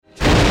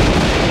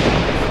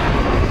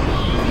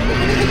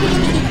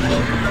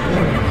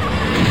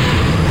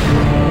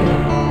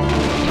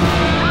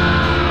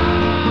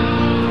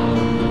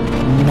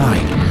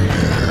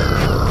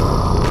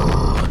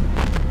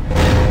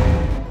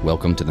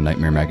Welcome to the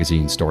Nightmare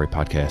Magazine Story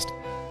Podcast.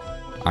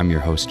 I'm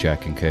your host,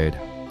 Jack Kincaid.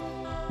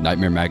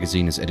 Nightmare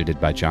Magazine is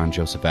edited by John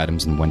Joseph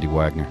Adams and Wendy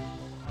Wagner.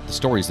 The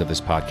stories of this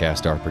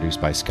podcast are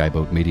produced by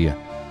Skyboat Media,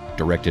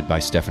 directed by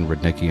Stefan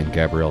Rudnicki and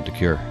Gabrielle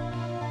DeCure,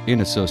 in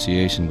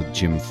association with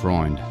Jim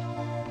Freund.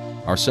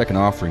 Our second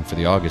offering for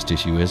the August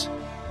issue is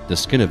The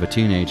Skin of a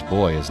Teenage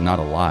Boy is Not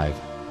Alive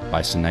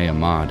by Senaa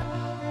Ahmad.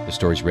 The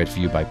story is read for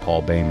you by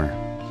Paul Bamer.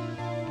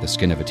 The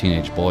Skin of a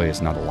Teenage Boy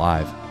is Not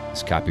Alive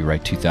is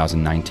copyright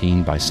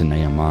 2019 by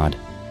Senaa Ahmad.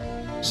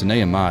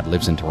 Senaa Ahmad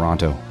lives in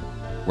Toronto,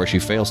 where she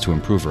fails to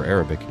improve her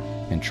Arabic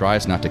and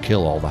tries not to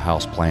kill all the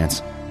house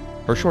plants.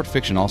 Her short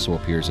fiction also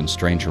appears in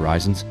Strange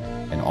Horizons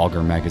and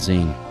Augur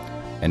magazine,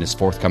 and is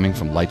forthcoming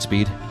from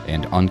Lightspeed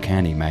and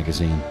Uncanny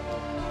magazine.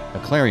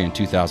 A Clarion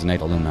 2008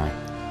 alumni,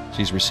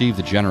 she's received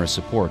the generous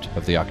support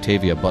of the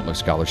Octavia Butler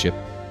Scholarship,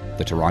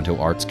 the Toronto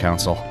Arts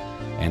Council,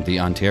 and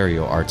the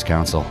Ontario Arts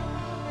Council.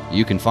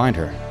 You can find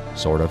her,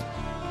 sort of,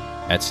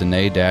 at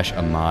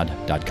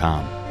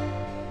senaa-ahmad.com.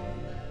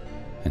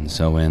 And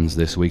so ends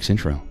this week's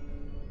intro.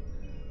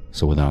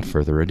 So without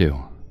further ado,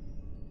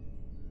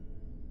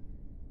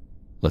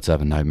 let's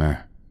have a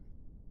nightmare.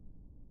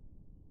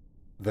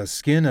 The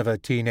Skin of a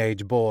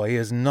Teenage Boy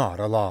is Not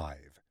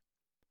Alive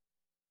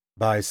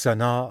by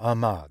Senaa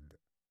Ahmad.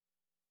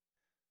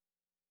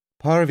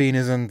 Parveen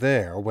isn't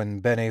there when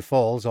Benny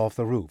falls off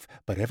the roof,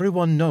 but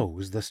everyone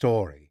knows the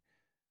story.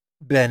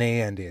 Benny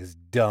and his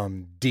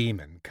dumb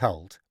demon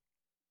cult.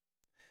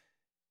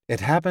 It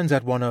happens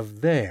at one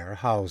of their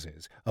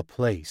houses, a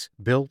place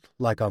built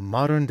like a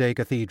modern-day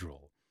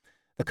cathedral.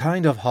 The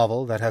kind of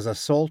hovel that has a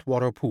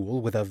saltwater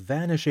pool with a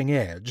vanishing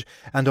edge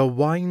and a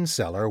wine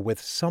cellar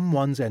with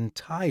someone's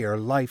entire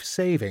life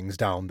savings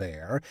down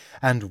there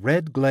and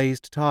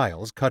red-glazed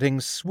tiles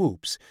cutting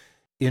swoops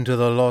into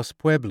the Los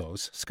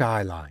Pueblos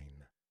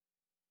skyline.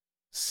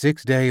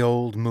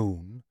 6-day-old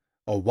moon,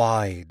 a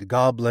wide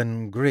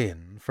goblin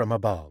grin from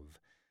above.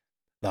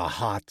 The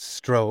hot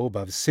strobe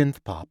of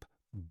synth-pop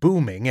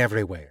booming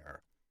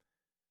everywhere.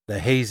 The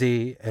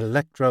hazy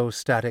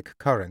electrostatic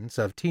currents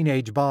of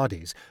teenage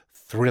bodies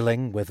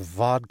thrilling with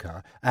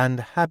vodka and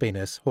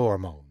happiness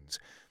hormones.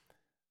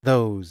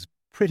 Those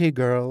pretty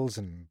girls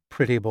and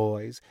pretty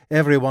boys,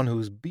 everyone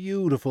whose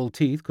beautiful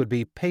teeth could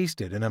be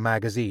pasted in a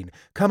magazine.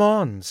 Come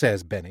on,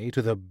 says Benny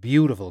to the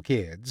beautiful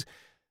kids.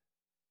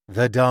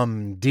 The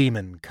dumb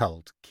demon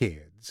cult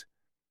kids.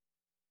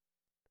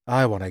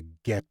 I want to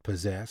get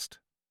possessed.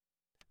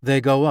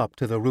 They go up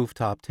to the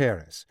rooftop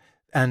terrace.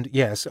 And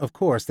yes, of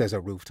course there's a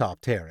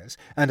rooftop terrace,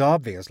 and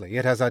obviously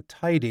it has a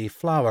tidy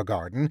flower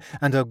garden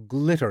and a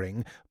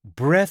glittering,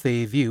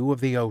 breathy view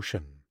of the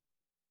ocean.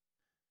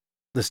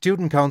 The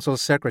student council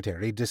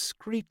secretary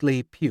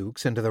discreetly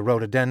pukes into the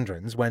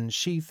rhododendrons when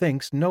she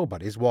thinks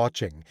nobody's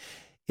watching.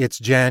 It's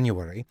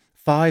January,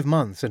 5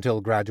 months until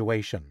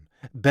graduation.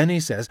 Benny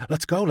says,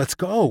 let's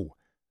go.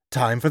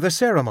 Time for the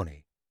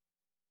ceremony.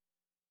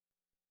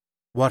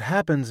 What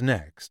happens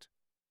next,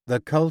 the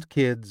cult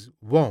kids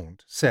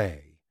won't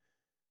say.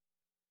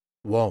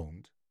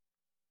 Won't,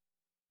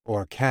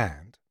 or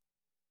can't,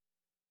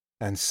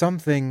 and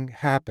something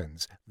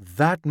happens.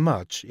 That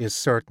much is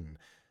certain.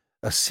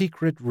 A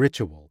secret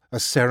ritual, a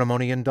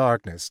ceremony in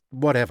darkness,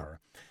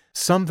 whatever.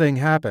 Something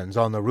happens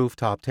on the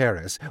rooftop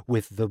terrace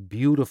with the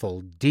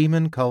beautiful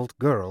demon cult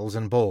girls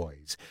and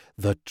boys,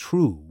 the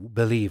true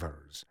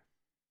believers.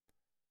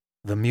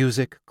 The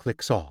music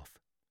clicks off.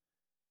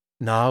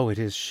 Now it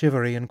is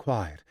shivery and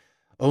quiet,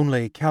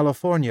 only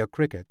California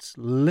crickets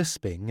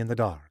lisping in the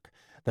dark.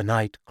 The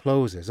night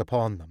closes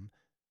upon them,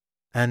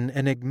 an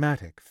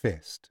enigmatic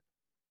fist.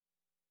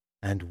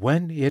 And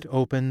when it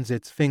opens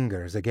its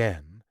fingers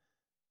again,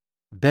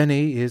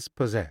 Benny is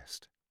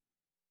possessed.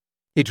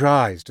 He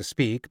tries to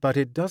speak, but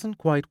it doesn't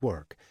quite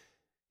work.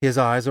 His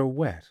eyes are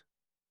wet,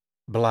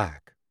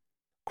 black,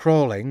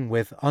 crawling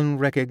with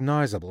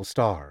unrecognizable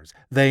stars.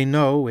 They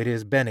know it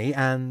is Benny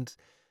and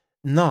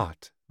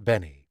not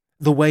Benny,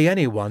 the way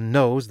anyone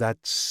knows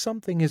that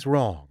something is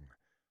wrong.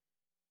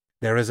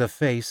 There is a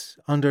face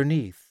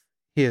underneath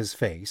his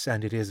face,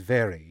 and it is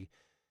very,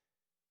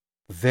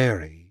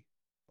 very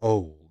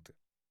old.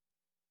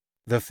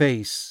 The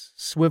face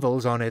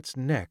swivels on its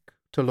neck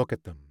to look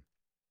at them.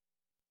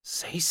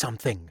 Say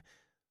something,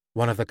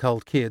 one of the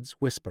cult kids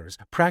whispers,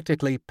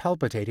 practically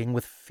palpitating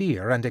with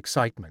fear and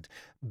excitement.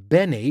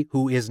 Benny,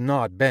 who is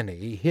not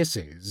Benny,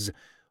 hisses,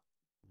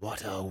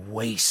 "What a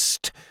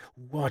waste!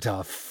 What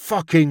a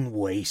fucking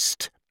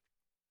waste!"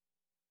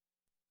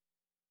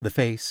 The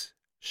face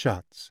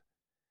shuts.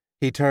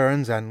 He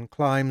turns and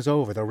climbs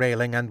over the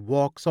railing and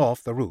walks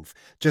off the roof.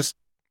 Just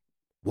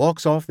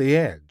walks off the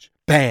edge.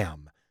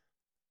 Bam!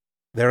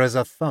 There is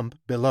a thump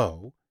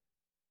below,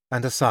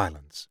 and a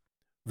silence.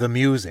 The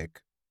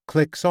music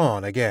clicks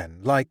on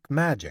again, like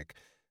magic,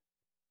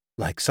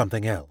 like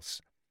something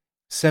else.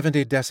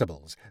 70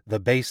 decibels, the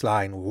bass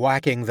line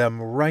whacking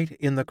them right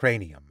in the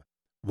cranium.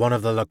 One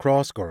of the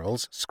lacrosse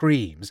girls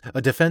screams,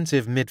 a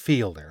defensive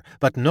midfielder,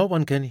 but no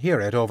one can hear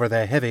it over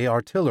the heavy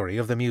artillery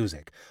of the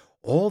music.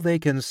 All they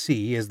can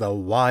see is the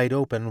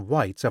wide-open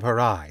whites of her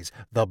eyes,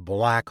 the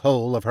black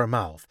hole of her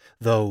mouth,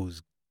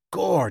 those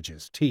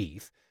gorgeous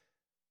teeth.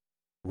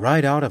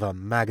 Right out of a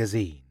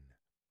magazine.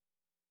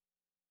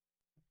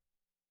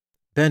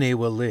 Benny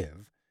will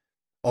live,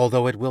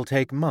 although it will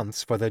take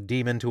months for the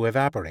demon to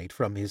evaporate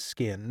from his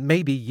skin,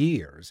 maybe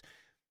years.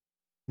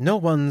 No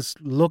one's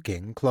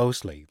looking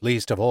closely,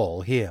 least of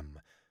all him.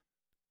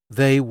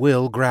 They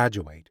will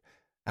graduate.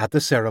 At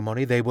the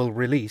ceremony they will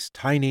release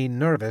tiny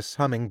nervous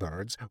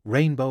hummingbirds,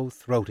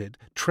 rainbow-throated,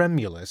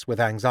 tremulous with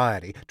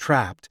anxiety,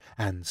 trapped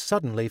and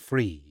suddenly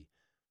free.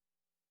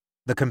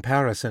 The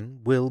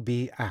comparison will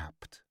be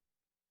apt.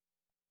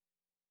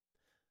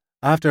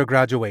 After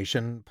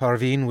graduation,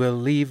 Parveen will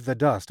leave the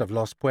dust of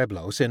Los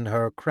Pueblos in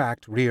her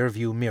cracked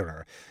rear-view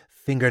mirror,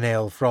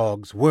 fingernail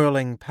frogs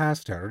whirling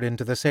past her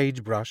into the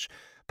sagebrush,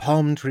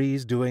 palm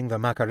trees doing the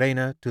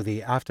Macarena to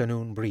the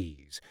afternoon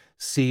breeze.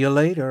 See you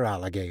later,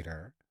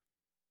 alligator.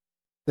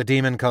 The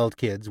demon cult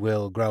kids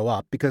will grow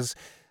up because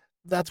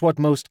that's what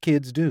most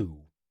kids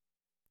do.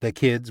 The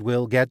kids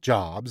will get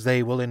jobs,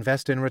 they will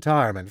invest in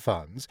retirement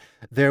funds.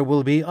 There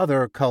will be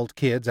other cult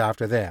kids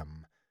after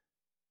them.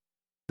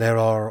 There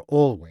are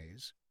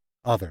always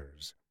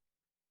others.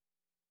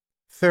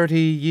 30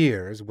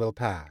 years will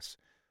pass.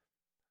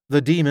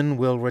 The demon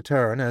will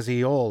return as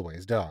he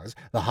always does,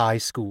 the high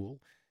school.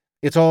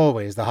 It's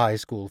always the high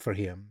school for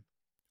him.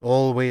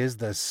 Always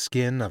the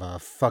skin of a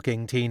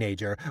fucking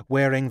teenager,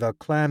 wearing the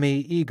clammy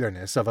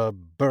eagerness of a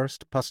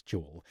burst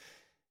pustule.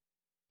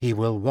 He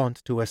will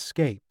want to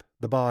escape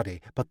the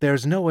body, but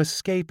there's no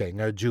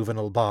escaping a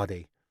juvenile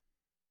body.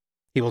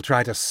 He will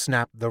try to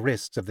snap the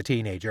wrists of the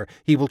teenager.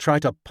 He will try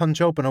to punch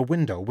open a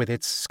window with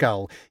its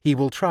skull. He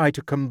will try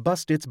to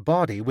combust its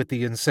body with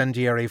the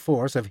incendiary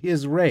force of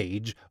his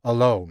rage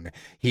alone.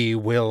 He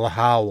will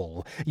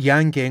howl,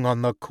 yanking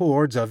on the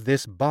cords of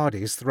this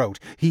body's throat.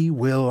 He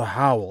will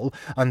howl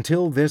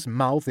until this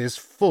mouth is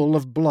full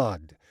of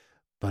blood.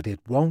 But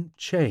it won't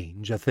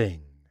change a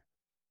thing.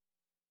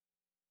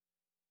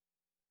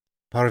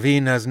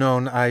 Parveen has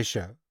known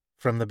Aisha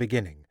from the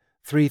beginning.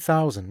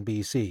 3000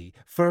 B.C.,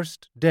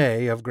 first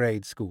day of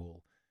grade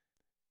school.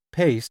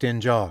 Paste in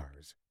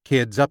jars,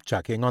 kids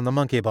upchucking on the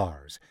monkey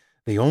bars.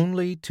 The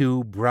only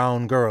two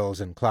brown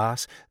girls in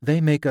class,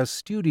 they make a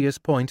studious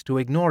point to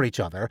ignore each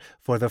other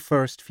for the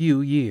first few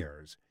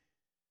years.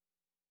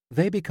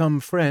 They become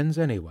friends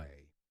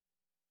anyway.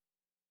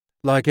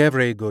 Like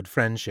every good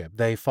friendship,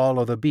 they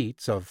follow the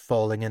beats of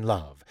falling in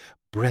love,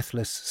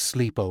 breathless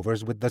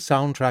sleepovers with the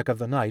soundtrack of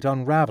the night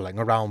unraveling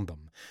around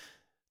them.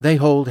 They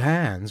hold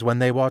hands when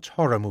they watch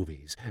horror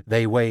movies.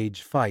 They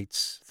wage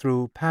fights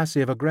through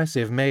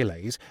passive-aggressive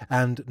melees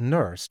and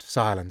nursed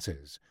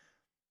silences.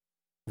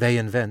 They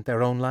invent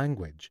their own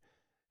language.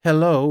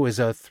 Hello is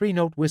a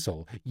 3-note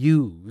whistle,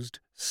 used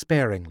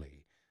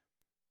sparingly.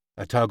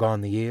 A tug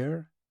on the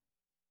ear?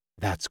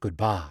 That's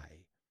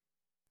goodbye.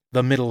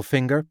 The middle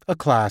finger? A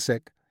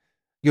classic.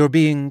 You're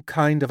being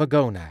kind of a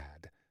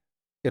gonad.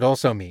 It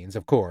also means,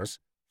 of course,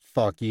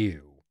 fuck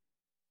you.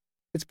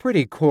 It's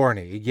pretty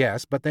corny,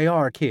 yes, but they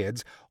are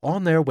kids,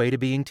 on their way to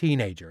being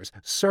teenagers,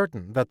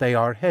 certain that they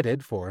are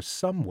headed for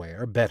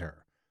somewhere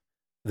better.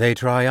 They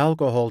try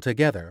alcohol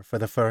together for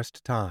the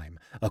first time,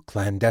 a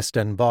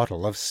clandestine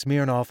bottle of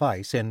Smirnoff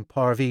Ice in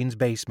Parveen's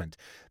basement,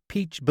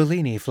 peach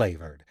Bellini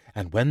flavored,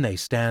 and when they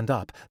stand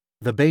up,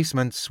 the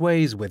basement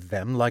sways with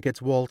them like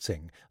it's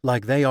waltzing,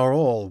 like they are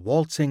all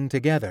waltzing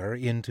together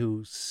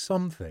into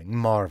something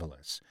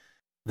marvelous.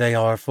 They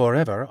are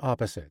forever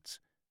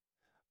opposites.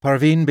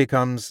 Parveen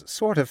becomes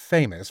sort of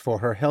famous for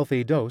her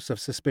healthy dose of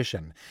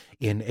suspicion.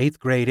 In 8th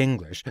grade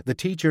English, the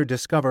teacher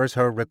discovers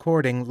her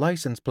recording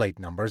license plate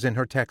numbers in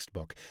her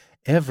textbook,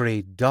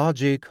 every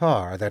dodgy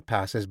car that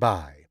passes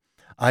by.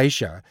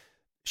 Aisha,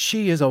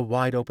 she is a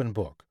wide-open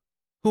book.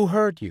 Who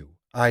hurt you?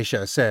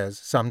 Aisha says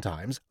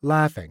sometimes,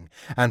 laughing,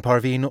 and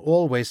Parveen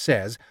always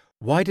says,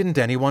 why didn't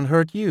anyone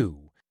hurt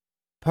you?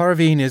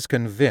 Parveen is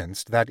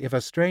convinced that if a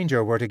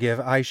stranger were to give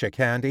Aisha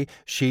candy,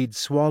 she'd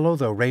swallow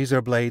the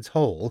razor blades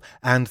whole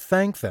and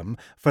thank them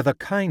for the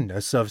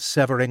kindness of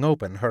severing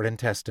open her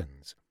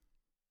intestines.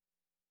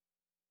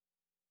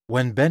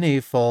 When Benny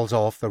falls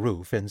off the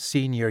roof in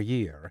senior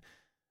year,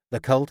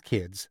 the cult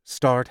kids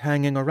start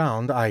hanging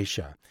around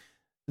Aisha.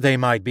 They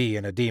might be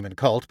in a demon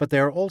cult, but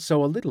they're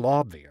also a little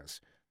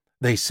obvious.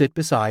 They sit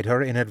beside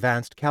her in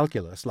advanced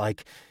calculus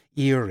like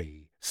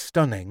eerie,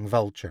 stunning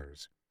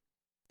vultures.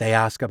 They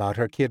ask about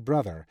her kid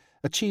brother,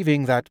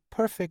 achieving that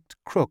perfect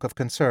crook of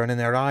concern in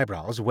their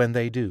eyebrows when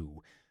they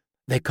do.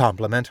 They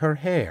compliment her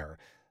hair.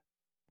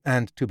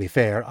 And to be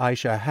fair,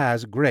 Aisha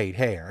has great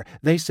hair.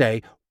 They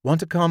say, want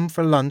to come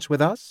for lunch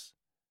with us?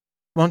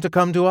 Want to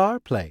come to our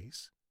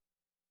place?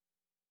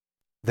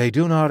 They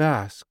do not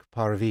ask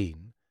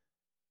Parveen,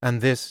 and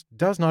this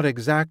does not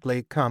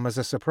exactly come as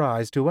a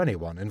surprise to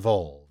anyone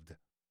involved.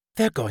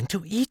 They're going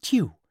to eat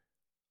you,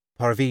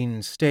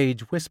 Parveen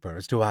stage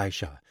whispers to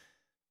Aisha.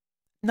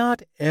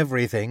 Not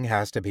everything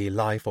has to be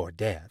life or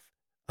death,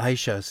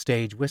 Aisha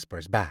stage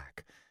whispers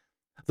back.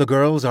 The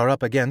girls are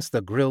up against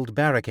the grilled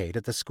barricade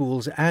at the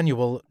school's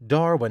annual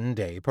Darwin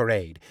Day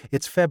parade.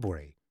 It's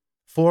February.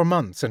 4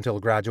 months until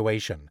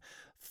graduation.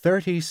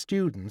 30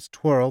 students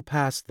twirl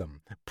past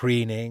them,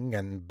 preening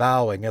and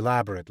bowing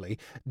elaborately,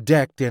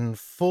 decked in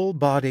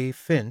full-body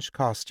finch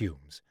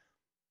costumes.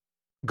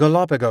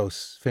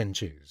 Galapagos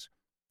finches.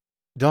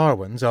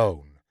 Darwin's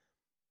own.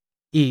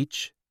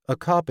 Each a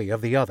copy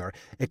of the other,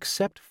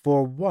 except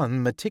for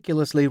one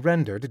meticulously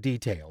rendered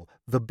detail: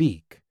 the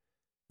beak,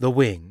 the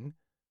wing,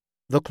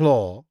 the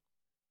claw,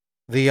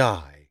 the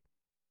eye.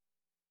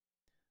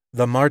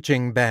 The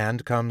marching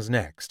band comes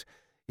next.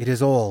 It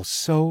is all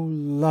so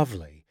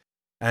lovely,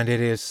 and it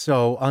is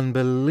so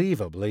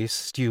unbelievably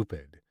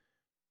stupid.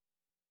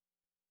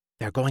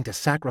 "They're going to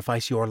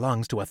sacrifice your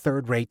lungs to a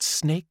third-rate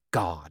snake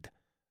god,"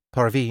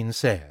 Parveen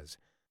says.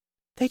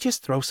 "They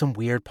just throw some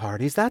weird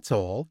parties, that's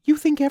all. You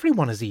think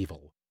everyone is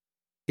evil."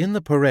 In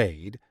the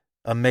parade,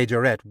 a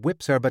majorette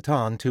whips her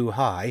baton too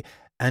high,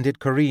 and it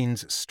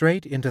careens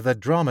straight into the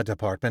drama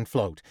department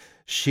float,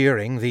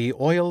 shearing the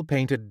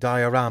oil-painted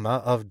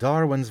diorama of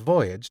Darwin's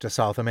voyage to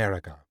South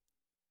America.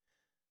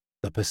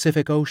 The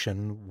Pacific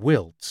Ocean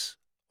wilts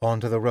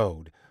onto the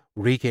road,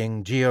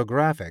 wreaking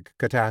geographic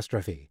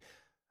catastrophe.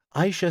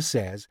 Aisha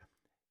says,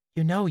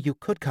 "You know, you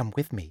could come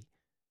with me.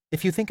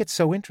 If you think it's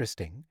so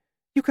interesting,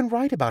 you can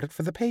write about it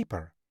for the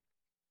paper."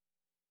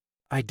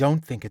 "I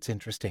don't think it's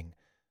interesting.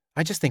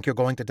 I just think you're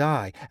going to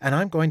die, and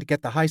I'm going to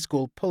get the high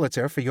school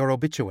Pulitzer for your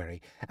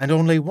obituary, and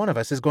only one of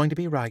us is going to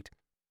be right.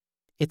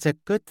 It's a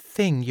good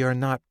thing you're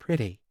not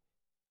pretty,"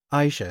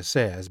 Aisha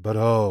says, but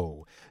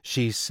oh,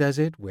 she says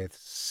it with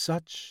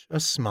such a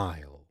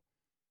smile.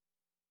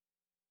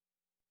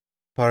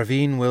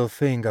 Parveen will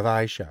think of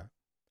Aisha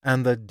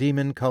and the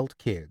demon cult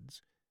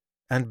kids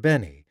and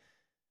Benny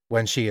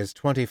when she is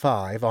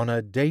 25 on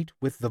a date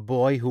with the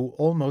boy who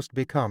almost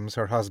becomes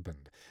her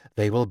husband.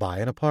 They will buy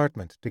an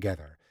apartment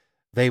together.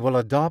 They will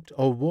adopt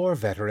a war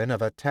veteran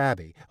of a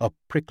tabby, a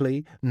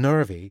prickly,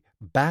 nervy,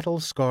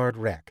 battle-scarred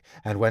wreck,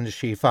 and when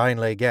she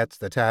finally gets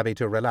the tabby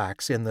to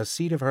relax in the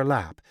seat of her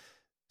lap,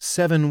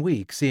 7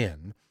 weeks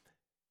in,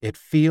 it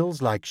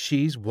feels like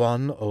she's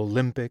won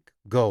Olympic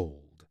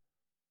gold.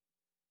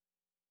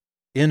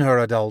 In her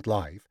adult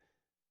life,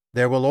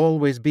 there will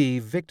always be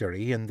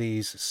victory in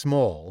these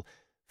small,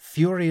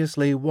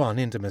 furiously won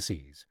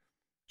intimacies.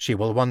 She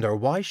will wonder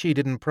why she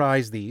didn't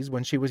prize these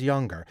when she was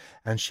younger,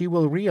 and she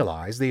will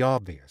realize the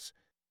obvious.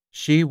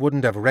 She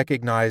wouldn't have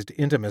recognized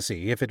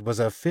intimacy if it was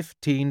a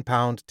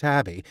 15-pound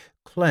tabby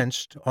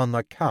clenched on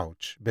the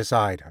couch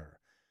beside her.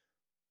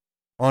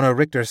 On a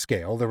Richter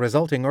scale, the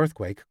resulting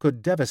earthquake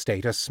could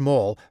devastate a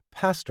small,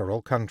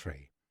 pastoral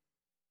country.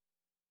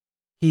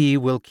 He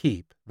will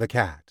keep the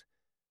cat.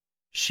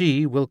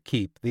 She will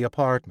keep the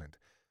apartment.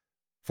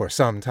 For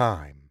some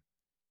time.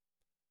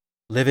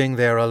 Living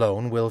there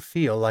alone will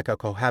feel like a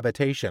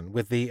cohabitation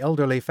with the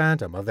elderly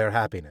phantom of their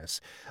happiness,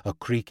 a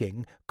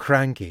creaking,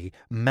 cranky,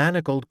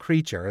 manacled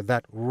creature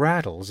that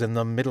rattles in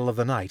the middle of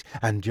the night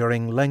and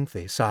during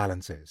lengthy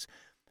silences.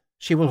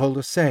 She will hold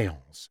a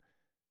séance.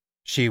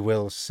 She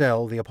will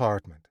sell the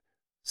apartment.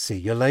 See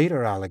you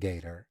later,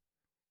 alligator.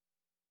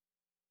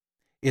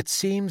 It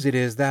seems it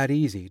is that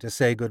easy to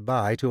say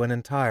goodbye to an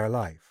entire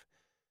life.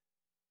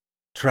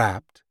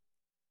 Trapped,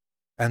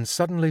 and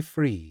suddenly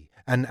free,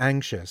 and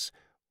anxious,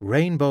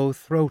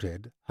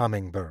 rainbow-throated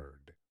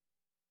hummingbird.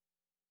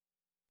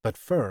 But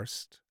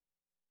first,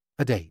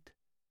 a date.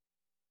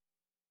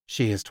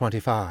 She is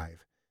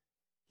 25.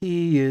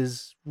 He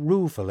is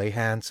ruefully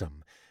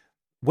handsome.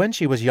 When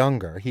she was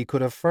younger, he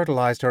could have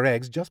fertilized her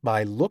eggs just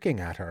by looking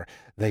at her.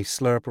 They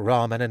slurp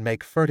ramen and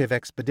make furtive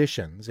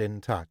expeditions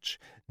in touch,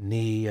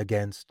 knee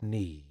against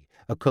knee,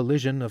 a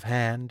collision of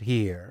hand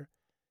here,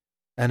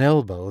 an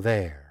elbow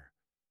there.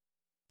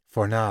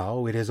 For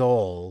now it is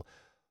all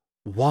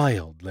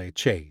wildly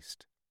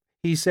chaste.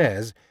 He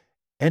says,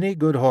 "Any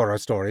good horror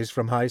stories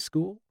from high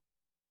school?"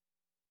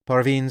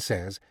 Parveen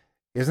says,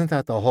 "Isn't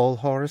that the whole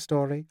horror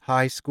story?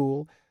 High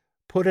school?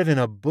 Put it in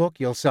a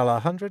book, you'll sell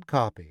 100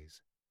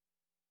 copies."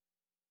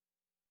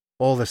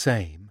 All the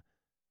same,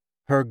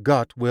 her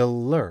gut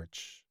will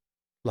lurch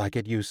like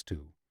it used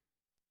to.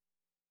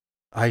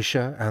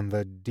 Aisha and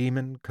the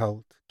demon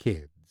cult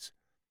kids.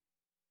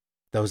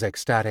 Those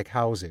ecstatic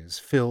houses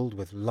filled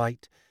with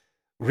light,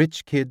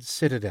 rich kids'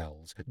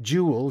 citadels,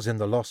 jewels in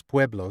the Los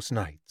Pueblos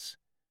nights.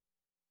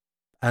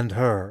 And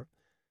her,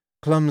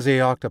 clumsy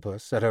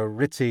octopus at a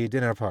ritzy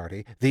dinner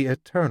party, the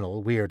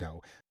eternal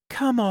weirdo.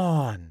 "Come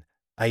on,"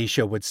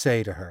 Aisha would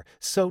say to her,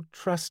 so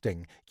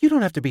trusting. "You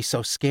don't have to be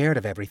so scared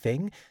of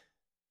everything."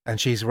 And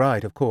she's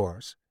right, of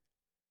course.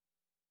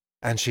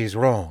 And she's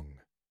wrong,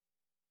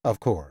 of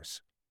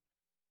course.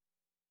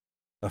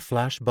 A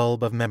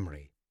flashbulb of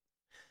memory.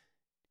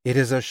 It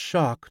is a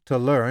shock to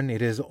learn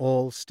it is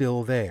all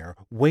still there,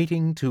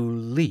 waiting to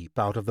leap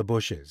out of the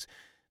bushes.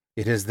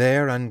 It is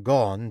there and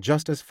gone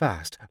just as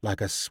fast,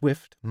 like a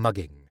swift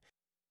mugging.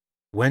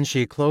 When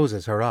she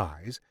closes her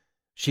eyes,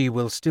 she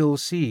will still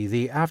see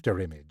the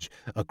after-image,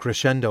 a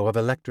crescendo of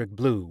electric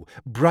blue,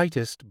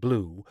 brightest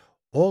blue,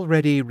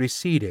 already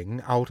receding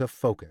out of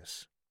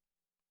focus.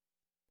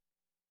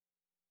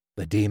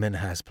 The demon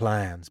has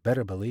plans,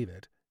 better believe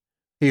it.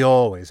 He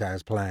always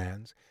has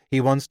plans. He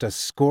wants to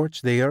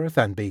scorch the earth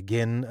and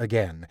begin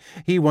again.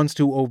 He wants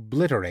to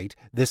obliterate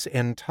this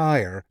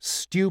entire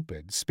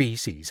stupid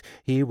species.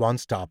 He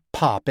wants to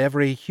pop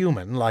every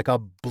human like a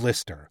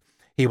blister.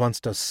 He wants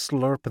to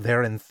slurp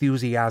their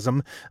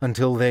enthusiasm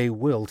until they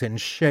wilt in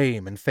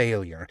shame and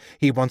failure.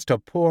 He wants to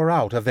pour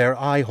out of their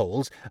eye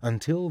holes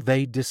until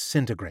they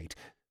disintegrate.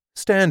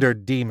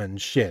 Standard demon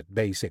shit,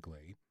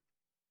 basically.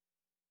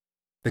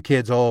 The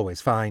kids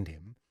always find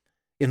him.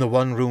 In the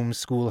one-room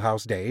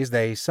schoolhouse days,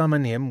 they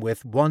summon him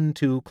with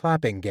 1-2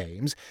 clapping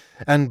games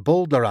and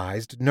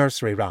bowdlerized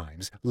nursery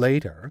rhymes.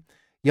 Later,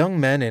 young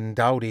men in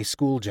dowdy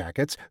school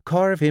jackets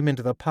carve him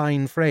into the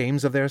pine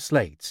frames of their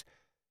slates.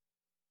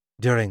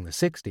 During the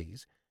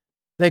 60s,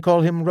 they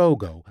call him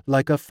Rogo,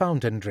 like a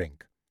fountain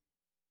drink.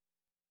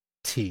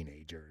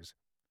 Teenagers.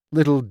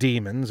 Little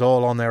demons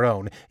all on their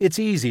own. It's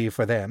easy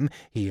for them.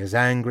 He is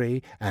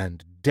angry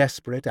and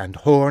desperate and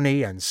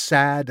horny and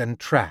sad and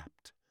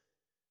trapped.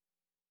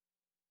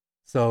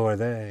 So are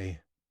they.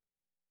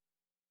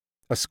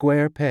 A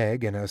square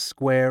peg in a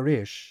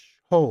square-ish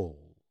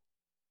hole,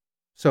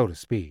 so to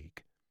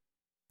speak.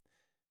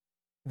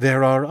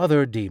 There are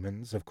other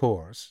demons, of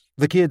course.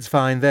 The kids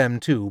find them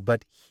too,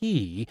 but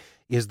he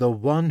is the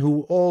one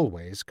who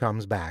always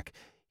comes back.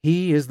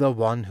 He is the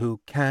one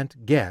who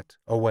can't get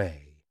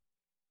away.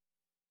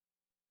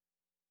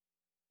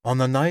 On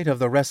the night of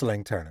the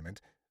wrestling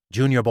tournament,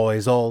 Junior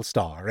Boys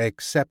All-Star,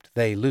 except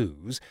they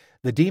lose,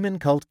 the demon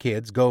cult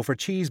kids go for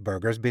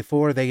cheeseburgers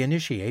before they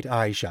initiate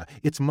Aisha.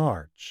 It's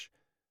March.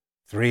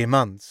 3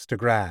 months to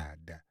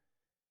grad.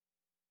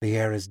 The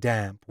air is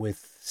damp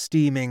with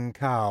steaming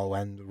cow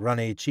and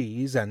runny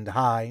cheese and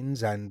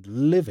Heinz and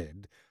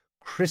livid,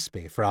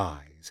 crispy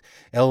fries.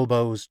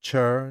 Elbows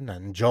churn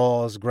and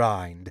jaws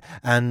grind,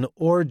 an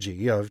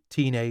orgy of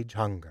teenage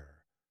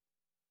hunger.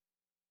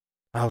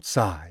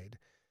 Outside,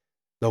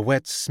 the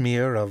wet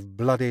smear of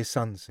bloody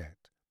sunset.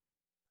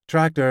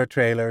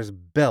 Tractor-trailers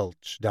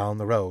belch down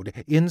the road.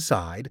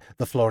 Inside,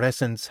 the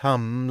fluorescents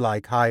hum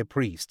like high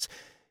priests.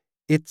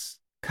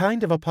 It's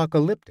kind of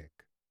apocalyptic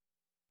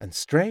and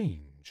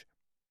strange.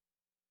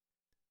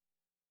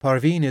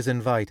 Parveen is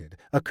invited,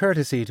 a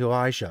courtesy to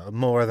Aisha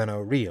more than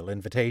a real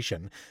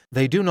invitation.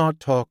 They do not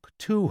talk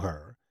to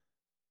her,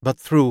 but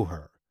through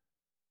her.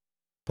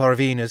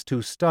 Parveen is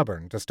too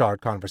stubborn to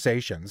start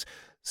conversations,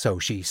 so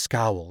she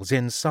scowls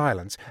in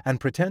silence and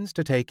pretends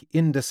to take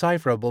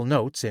indecipherable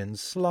notes in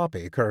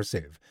sloppy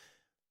cursive.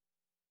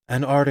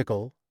 An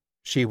article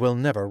she will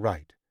never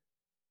write.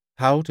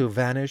 How to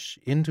vanish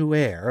into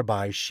air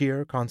by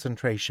sheer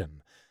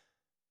concentration.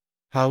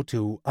 How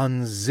to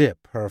unzip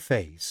her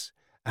face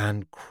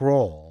and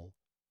crawl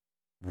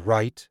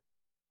right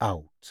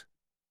out.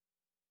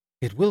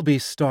 It will be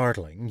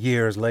startling,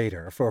 years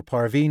later, for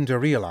Parveen to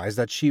realize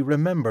that she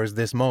remembers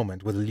this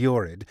moment with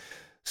lurid,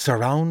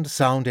 surround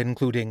sound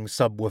including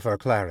subwoofer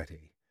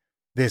clarity.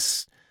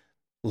 This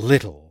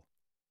little,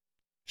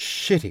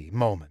 shitty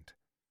moment.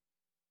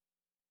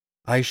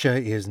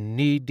 Aisha is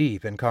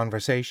knee-deep in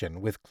conversation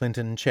with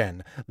Clinton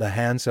Chen, the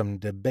handsome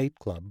debate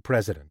club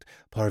president.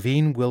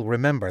 Parveen will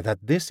remember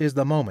that this is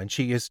the moment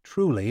she is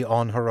truly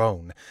on her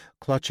own,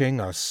 clutching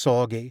a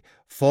soggy,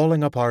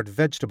 falling-apart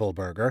vegetable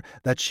burger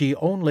that she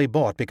only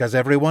bought because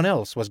everyone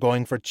else was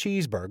going for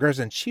cheeseburgers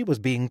and she was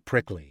being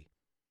prickly.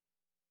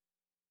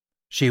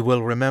 She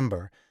will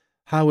remember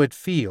how it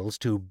feels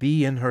to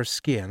be in her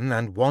skin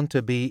and want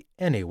to be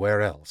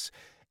anywhere else,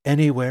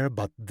 anywhere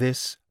but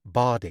this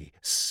body,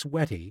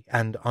 sweaty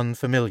and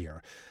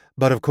unfamiliar.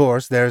 But of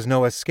course there's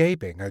no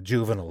escaping a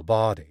juvenile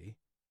body.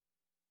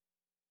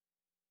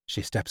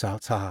 She steps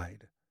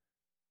outside.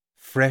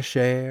 Fresh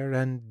air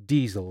and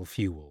diesel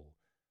fuel.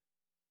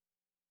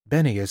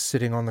 Benny is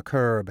sitting on the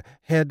curb,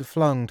 head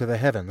flung to the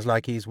heavens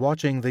like he's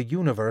watching the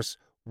universe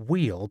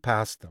wheel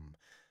past them.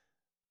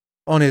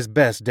 On his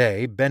best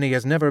day, Benny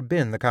has never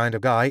been the kind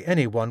of guy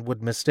anyone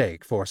would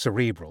mistake for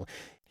cerebral.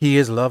 He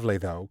is lovely,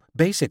 though,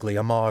 basically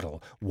a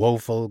model,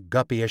 woeful,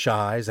 guppyish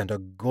eyes and a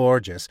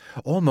gorgeous,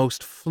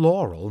 almost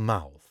floral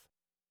mouth.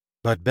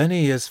 But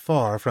Benny is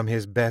far from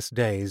his best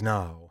days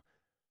now.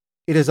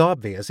 It is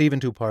obvious even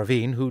to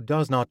Parveen, who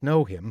does not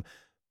know him,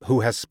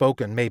 who has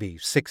spoken maybe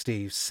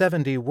 60,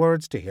 70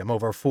 words to him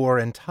over 4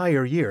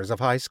 entire years of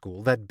high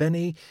school, that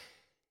Benny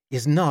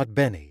is not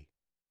Benny.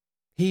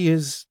 He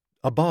is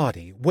a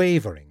body,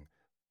 wavering.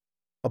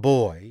 A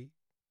boy,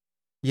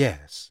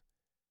 yes.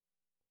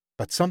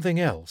 But something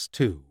else,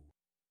 too.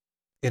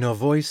 In a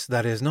voice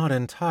that is not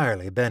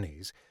entirely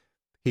Benny's,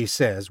 he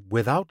says,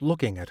 without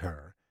looking at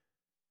her,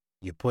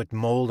 "You put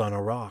mold on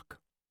a rock,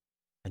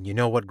 and you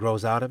know what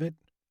grows out of it?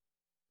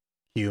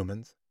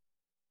 Humans.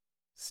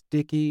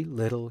 Sticky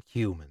little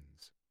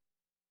humans."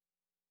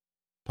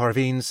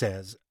 Parveen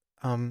says,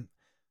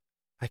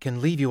 I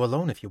can leave you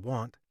alone if you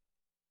want."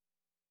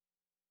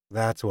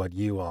 That's what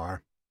you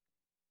are.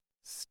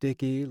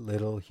 Sticky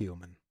little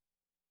human.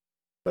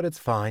 But it's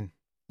fine.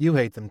 You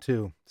hate them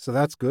too, so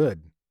that's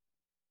good.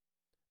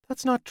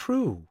 That's not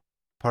true,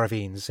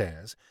 Parveen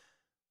says.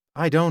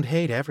 I don't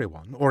hate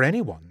everyone, or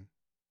anyone,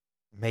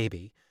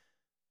 Maybe.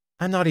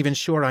 I'm not even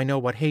sure I know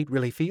what hate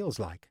really feels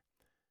like.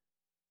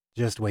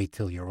 Just wait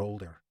till you're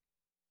older.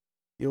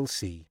 You'll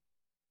see.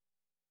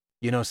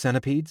 You know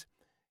centipedes?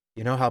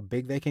 You know how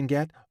big they can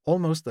get?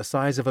 Almost the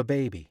size of a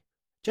baby.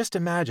 Just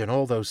imagine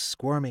all those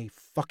squirmy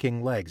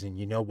fucking legs, and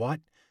you know what?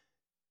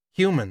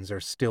 Humans are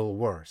still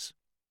worse.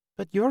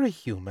 But you're a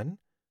human,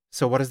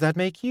 so what does that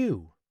make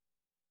you?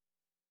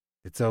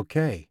 It's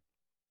okay,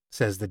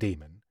 says the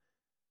demon.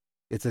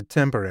 It's a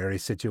temporary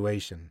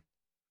situation.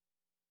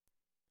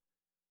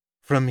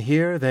 From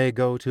here they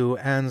go to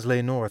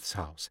Ansley North's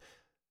house.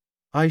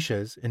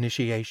 Aisha's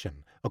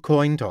initiation. A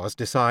coin toss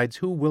decides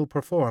who will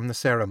perform the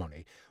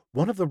ceremony.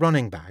 One of the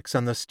running backs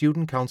and the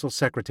student council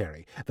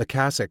secretary. The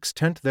cassocks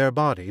tent their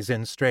bodies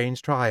in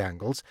strange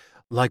triangles,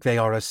 like they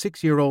are a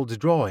 6-year-old's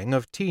drawing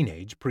of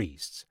teenage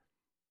priests.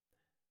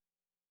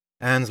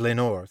 Ansley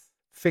North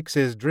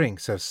fixes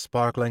drinks of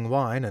sparkling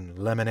wine and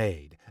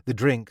lemonade. The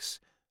drinks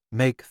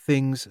make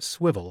things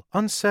swivel,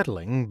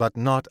 unsettling but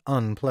not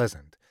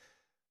unpleasant.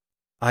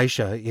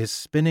 Aisha is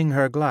spinning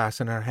her glass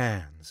in her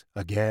hands,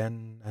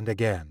 again and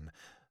again.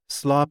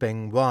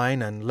 Slopping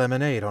wine and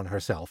lemonade on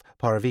herself,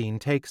 Parveen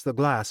takes the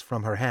glass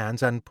from her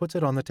hands and puts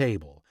it on the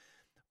table.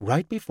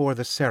 Right before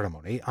the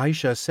ceremony,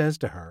 Aisha says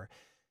to her,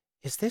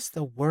 "Is this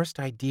the worst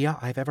idea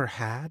I've ever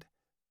had?"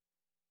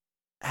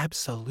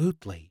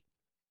 "Absolutely,"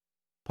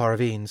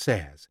 Parveen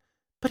says.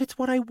 "But it's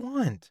what I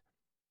want."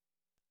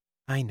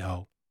 "I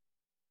know."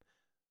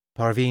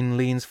 Parveen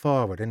leans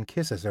forward and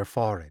kisses her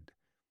forehead.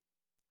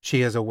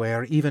 She is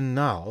aware even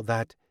now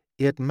that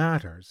it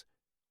matters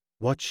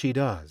what she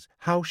does,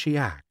 how she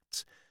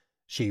acts.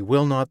 She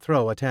will not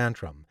throw a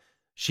tantrum.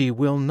 She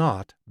will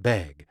not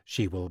beg.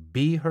 She will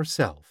be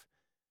herself.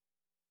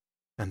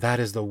 And that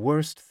is the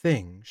worst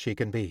thing she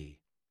can be.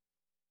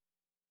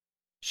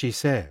 She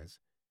says,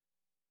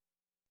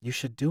 "You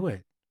should do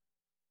it.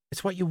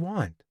 It's what you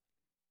want."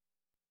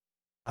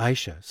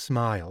 Aisha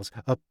smiles,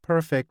 a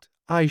perfect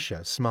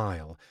Aisha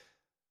smile.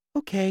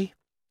 "Okay,"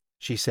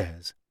 she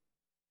says.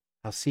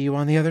 "I'll see you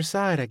on the other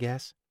side, I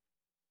guess."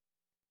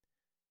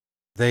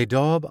 They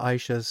daub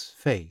Aisha's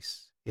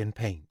face in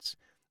paints.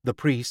 The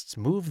priests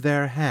move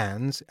their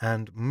hands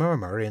and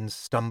murmur in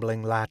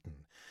stumbling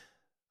Latin.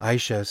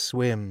 Aisha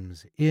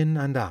swims in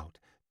and out,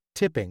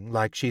 tipping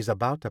like she's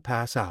about to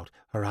pass out.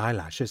 Her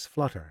eyelashes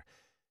flutter.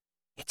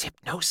 "It's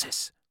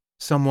hypnosis,"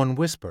 someone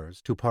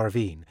whispers to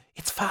Parveen.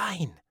 "It's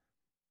fine."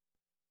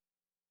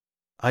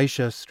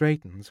 Aisha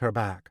straightens her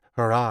back.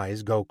 Her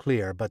eyes go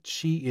clear, but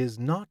she is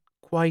not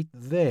quite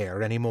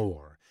there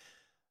anymore.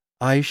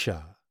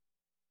 Aisha,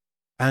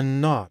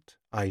 and not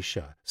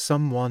Aisha,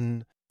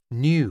 someone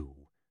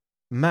new,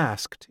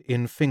 masked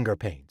in finger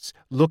paints,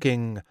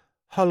 looking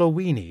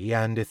Halloweeny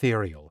and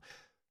ethereal.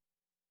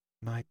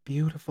 "My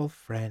beautiful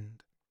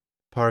friend,"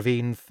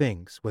 Parveen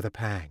thinks with a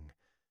pang.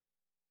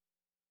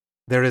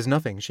 There is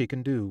nothing she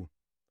can do,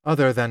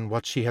 other than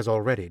what she has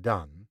already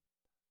done.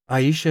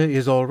 Aisha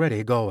is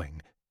already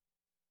going.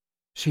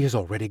 She is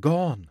already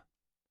gone.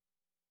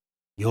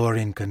 "You're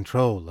in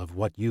control of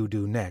what you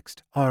do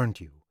next, aren't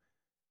you?"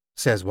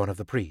 says one of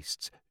the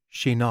priests.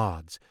 She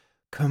nods.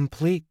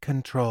 "Complete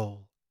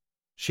control,"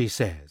 she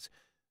says.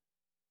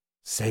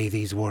 "Say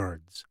these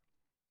words."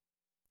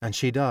 And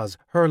she does,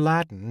 her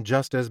Latin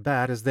just as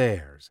bad as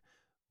theirs.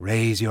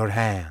 "Raise your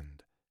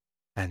hand."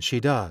 And she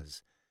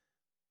does.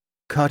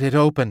 "Cut it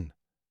open,"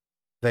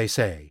 they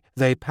say.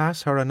 They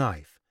pass her a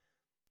knife.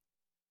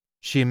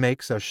 She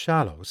makes a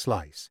shallow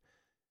slice.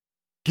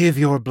 "Give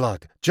your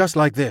blood, just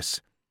like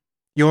this.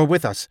 You're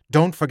with us,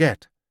 don't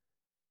forget."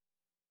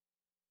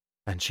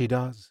 And she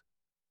does.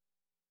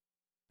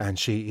 And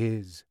she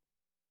is.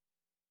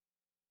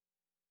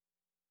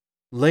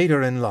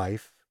 Later in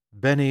life,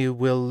 Benny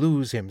will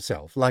lose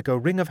himself like a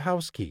ring of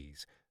house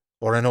keys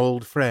or an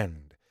old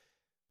friend.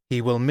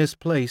 He will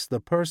misplace the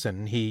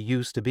person he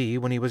used to be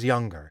when he was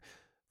younger.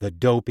 The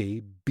dopey,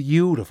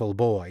 beautiful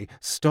boy,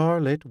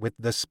 starlit with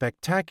the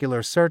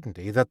spectacular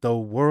certainty that the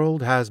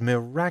world has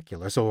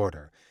miraculous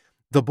order.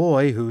 The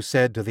boy who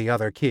said to the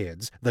other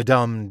kids, the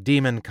dumb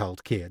demon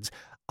cult kids,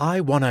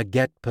 "I want to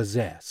get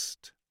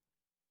possessed."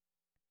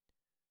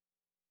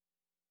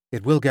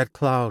 It will get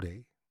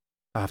cloudy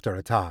after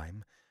a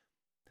time.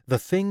 The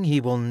thing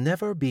he will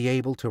never be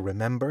able to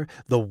remember,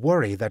 the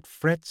worry that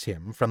frets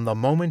him from the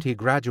moment he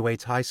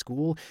graduates high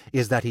school,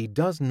 is that he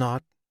does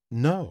not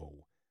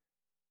know.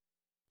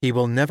 He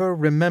will never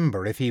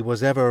remember if he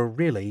was ever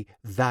really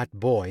that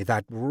boy,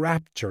 that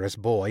rapturous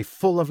boy,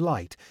 full of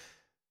light.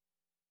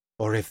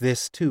 Or if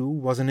this, too,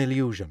 was an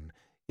illusion,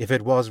 if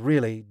it was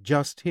really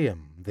just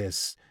him,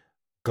 this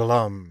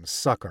glum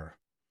sucker.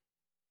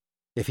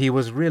 If he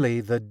was really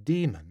the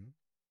demon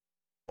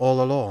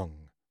all along.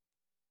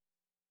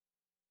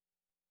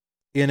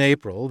 In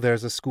April,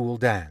 there's a school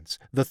dance.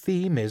 The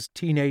theme is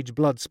teenage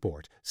blood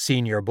sport.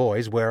 Senior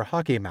boys wear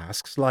hockey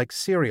masks like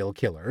serial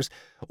killers,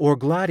 or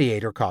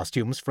gladiator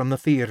costumes from the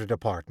theater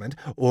department,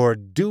 or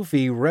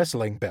doofy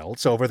wrestling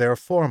belts over their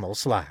formal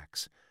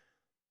slacks.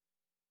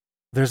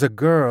 There's a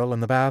girl in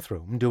the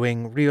bathroom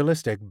doing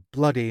realistic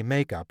bloody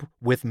makeup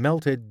with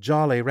melted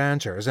Jolly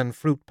Ranchers and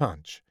fruit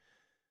punch.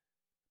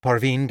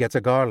 Parveen gets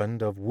a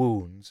garland of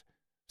wounds,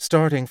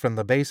 starting from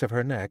the base of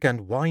her neck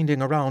and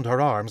winding around her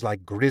arms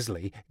like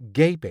grisly,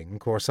 gaping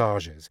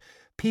corsages.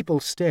 People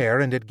stare,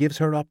 and it gives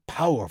her a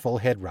powerful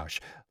head rush,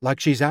 like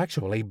she's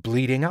actually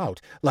bleeding out,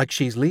 like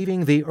she's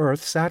leaving the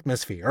Earth's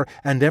atmosphere,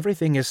 and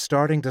everything is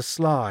starting to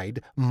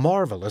slide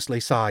marvelously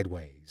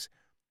sideways.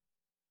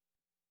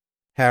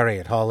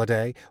 Harriet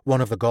Holiday,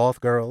 one of the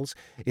goth girls,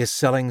 is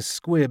selling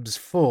squibs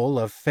full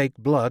of fake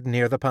blood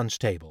near the punch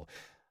table.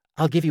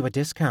 "I'll give you a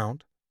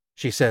discount,"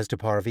 she says to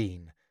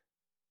Parveen.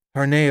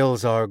 Her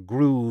nails are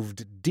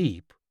grooved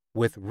deep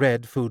with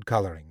red food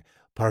coloring.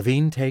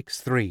 Parveen takes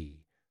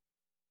 3.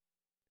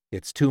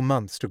 It's 2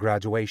 months to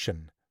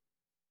graduation.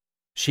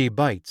 She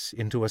bites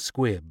into a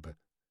squib.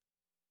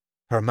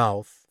 Her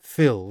mouth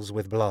fills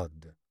with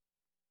blood.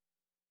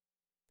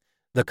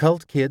 The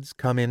cult kids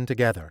come in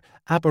together,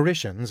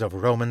 apparitions of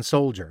Roman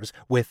soldiers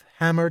with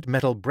hammered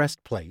metal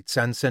breastplates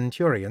and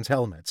centurions'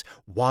 helmets,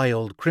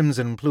 wild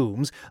crimson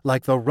plumes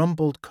like the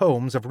rumpled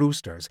combs of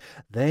roosters.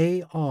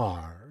 They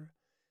are,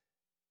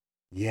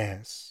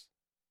 yes,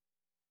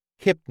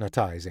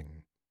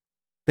 hypnotizing.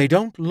 They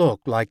don't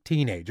look like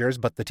teenagers,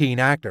 but the teen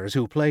actors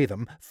who play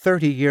them,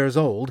 30 years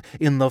old,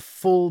 in the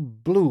full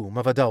bloom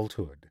of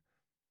adulthood.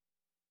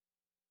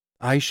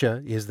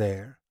 Aisha is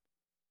there,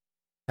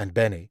 and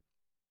Benny.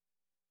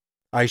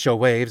 Aisha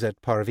waves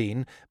at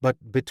Parveen,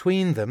 but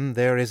between them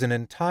there is an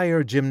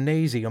entire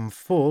gymnasium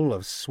full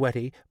of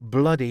sweaty,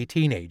 bloody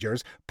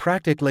teenagers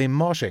practically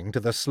moshing to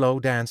the slow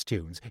dance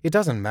tunes. It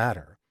doesn't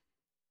matter.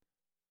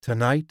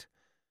 Tonight,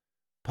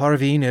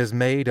 Parveen is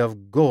made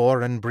of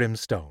gore and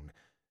brimstone.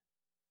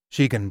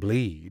 She can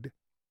bleed,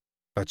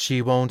 but she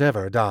won't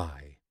ever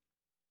die.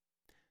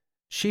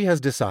 She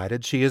has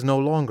decided she is no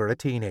longer a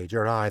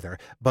teenager either,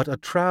 but a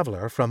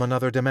traveler from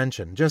another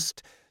dimension,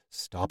 just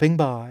stopping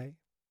by.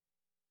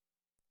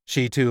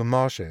 She too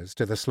moshes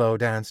to the slow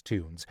dance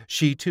tunes.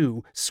 She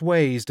too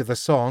sways to the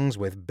songs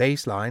with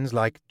bass lines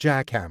like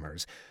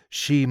jackhammers.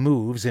 She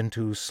moves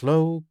into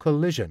slow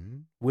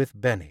collision with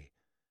Benny.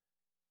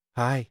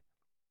 "Hi,"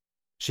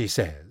 she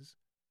says.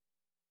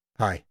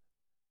 "Hi,"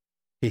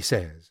 he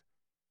says.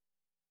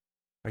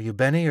 "Are you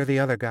Benny or the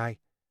other guy?"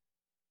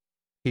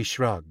 He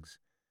shrugs.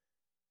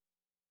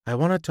 "I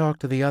want to talk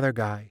to the other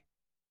guy,"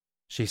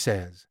 she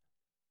says.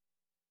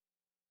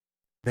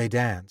 They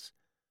dance.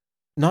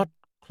 Not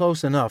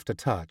close enough to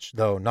touch,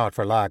 though not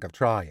for lack of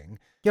trying.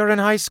 "You're in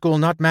high school,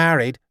 not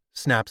married,"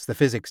 snaps the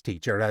physics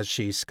teacher as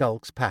she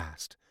skulks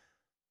past.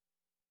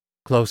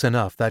 Close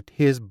enough that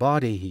his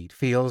body heat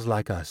feels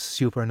like a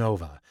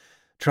supernova,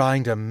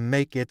 trying to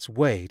make its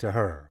way to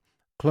her.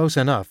 Close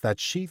enough that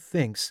she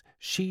thinks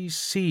she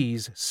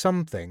sees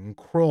something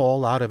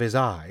crawl out of his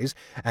eyes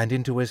and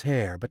into his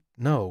hair, but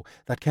no,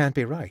 that can't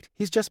be right.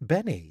 He's just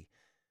Benny.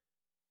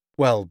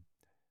 Well,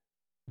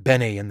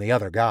 Benny and the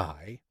other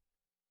guy.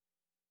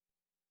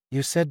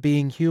 "You said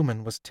being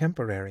human was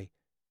temporary,"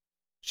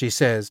 she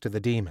says to the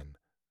demon.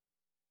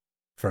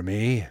 "For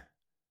me?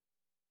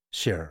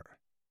 Sure."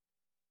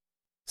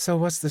 "So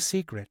what's the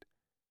secret?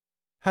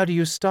 How do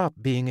you stop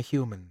being a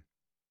human?"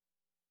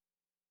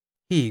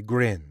 He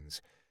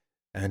grins,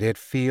 and it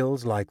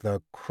feels like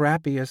the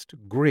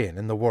crappiest grin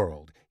in the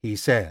world. He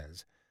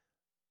says,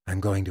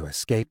 "I'm going to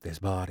escape this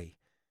body,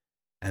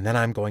 and then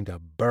I'm going to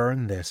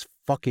burn this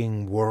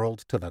fucking world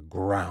to the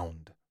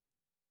ground."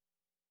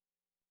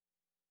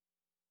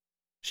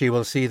 She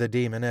will see the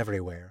demon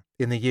everywhere,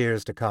 in the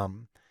years to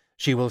come.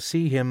 She will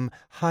see him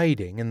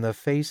hiding in the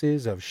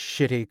faces of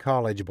shitty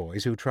college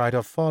boys who try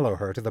to follow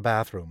her to the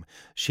bathroom.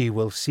 She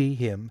will see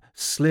him,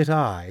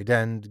 slit-eyed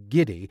and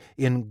giddy,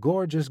 in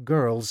gorgeous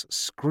girls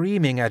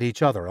screaming at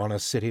each other on a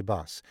city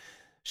bus.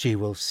 She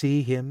will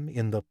see him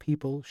in the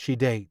people she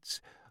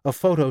dates, a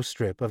photo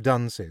strip of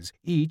dunces,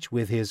 each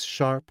with his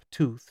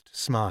sharp-toothed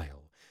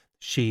smile.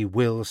 She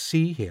will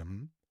see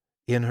him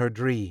in her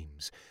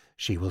dreams.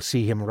 She will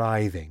see him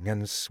writhing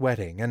and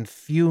sweating and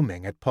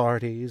fuming at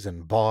parties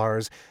and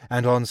bars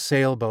and on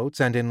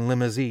sailboats and in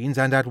limousines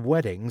and at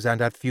weddings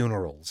and at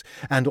funerals.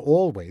 And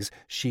always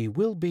she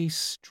will be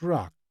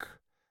struck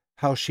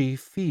how she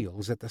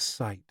feels at the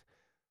sight.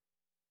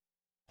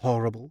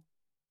 Horrible,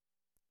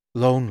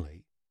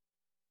 lonely,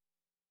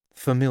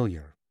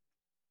 familiar.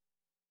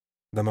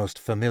 The most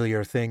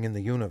familiar thing in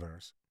the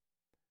universe.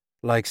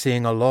 Like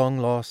seeing a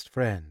long-lost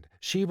friend.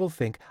 She will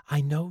think,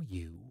 "I know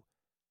you.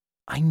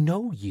 I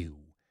know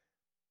you."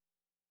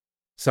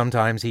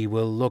 Sometimes he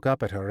will look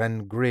up at her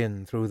and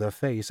grin through the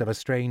face of a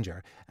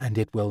stranger, and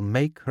it will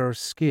make her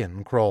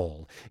skin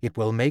crawl. It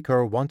will make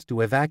her want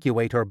to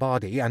evacuate her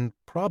body and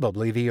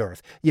probably the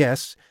earth.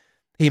 Yes,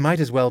 he might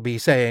as well be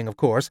saying, of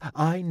course,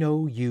 "I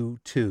know you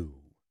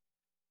too."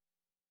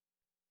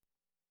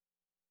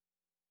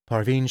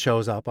 Parveen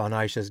shows up on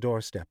Aisha's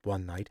doorstep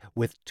one night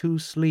with 2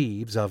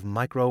 sleeves of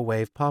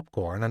microwave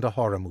popcorn and a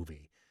horror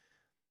movie.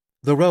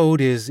 The road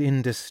is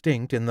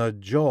indistinct in the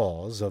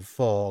jaws of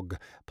fog.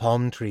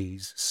 Palm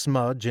trees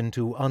smudge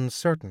into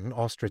uncertain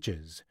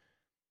ostriches.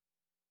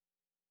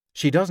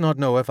 She does not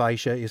know if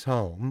Aisha is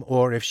home,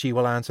 or if she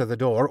will answer the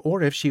door,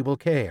 or if she will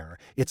care.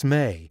 It's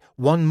May,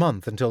 1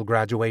 month until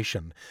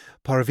graduation.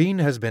 Parveen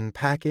has been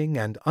packing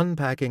and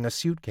unpacking a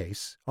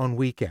suitcase on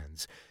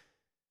weekends.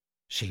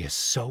 She is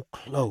so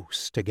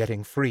close to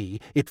getting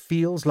free, it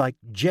feels like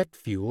jet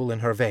fuel in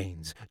her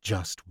veins.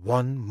 Just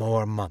 1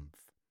 more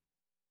month.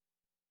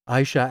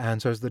 Aisha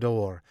answers the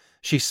door.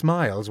 She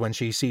smiles when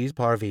she sees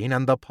Parveen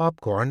and the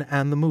popcorn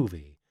and the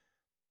movie.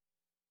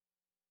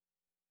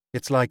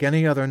 It's like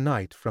any other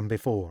night from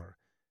before.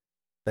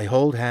 They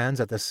hold hands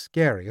at the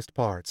scariest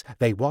parts.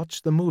 They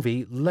watch the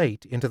movie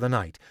late into the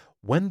night.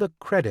 When the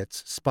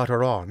credits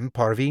sputter on,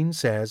 Parveen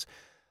says,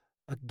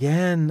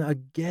 "Again,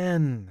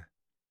 again."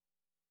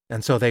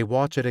 And so they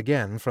watch it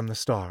again from the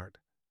start.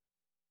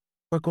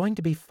 "We're going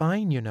to be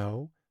fine, you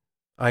know,"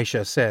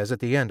 Aisha says at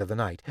the end of the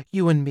night.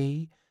 "You and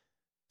me.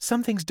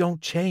 Some things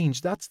don't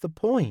change, that's the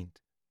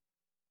point."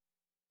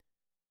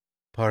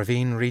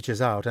 Parveen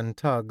reaches out and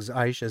tugs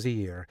Aisha's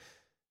ear.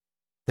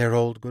 Their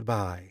old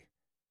goodbye.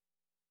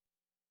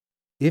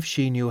 If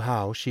she knew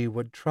how, she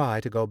would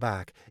try to go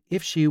back.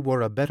 If she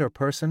were a better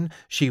person,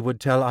 she would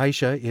tell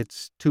Aisha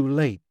it's too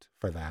late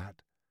for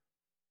that.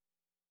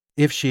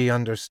 If she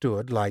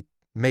understood, like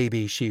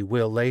maybe she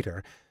will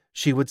later,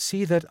 she would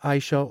see that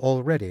Aisha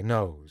already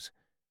knows.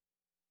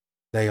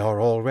 They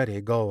are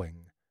already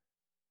going.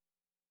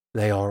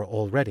 They are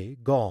already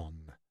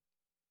gone.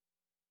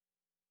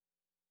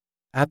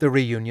 At the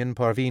reunion,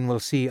 Parveen will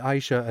see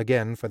Aisha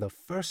again for the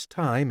first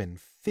time in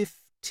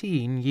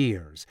 15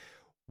 years.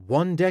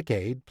 1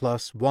 decade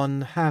plus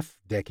 1/2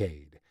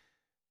 decade.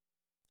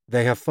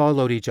 They have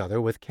followed each other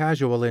with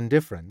casual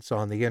indifference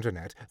on the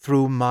internet,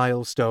 through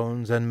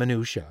milestones and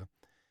minutiae.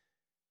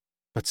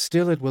 But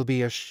still it will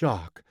be a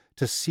shock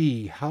to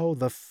see how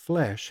the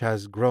flesh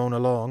has grown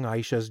along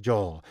Aisha's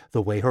jaw,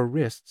 the way her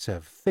wrists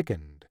have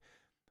thickened,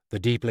 the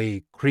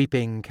deeply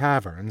creeping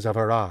caverns of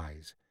her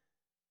eyes.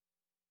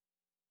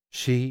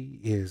 She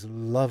is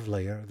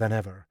lovelier than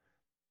ever.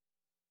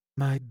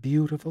 My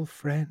beautiful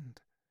friend,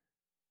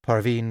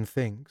 Parveen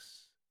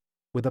thinks,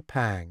 with a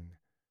pang.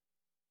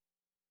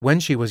 When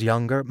she was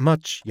younger,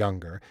 much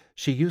younger,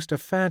 she used to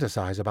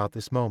fantasize about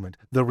this moment,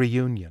 the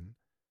reunion.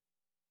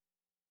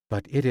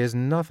 But it is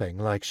nothing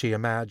like she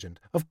imagined.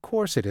 Of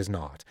course it is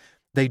not.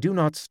 They do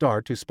not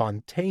start to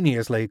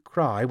spontaneously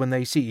cry when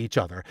they see each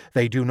other.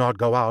 They do not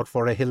go out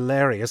for a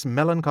hilarious,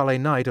 melancholy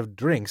night of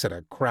drinks at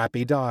a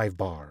crappy dive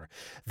bar.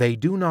 They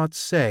do not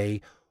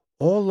say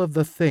all of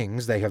the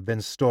things they have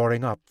been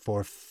storing up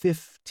for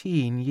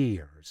 15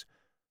 years.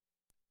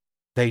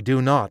 They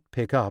do not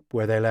pick up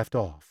where they left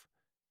off.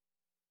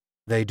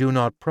 They do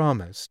not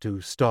promise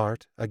to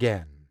start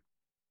again.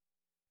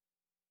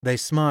 They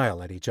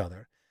smile at each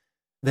other.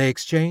 They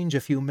exchange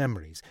a few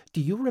memories. Do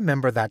you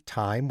remember that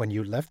time when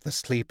you left the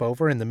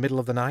sleepover in the middle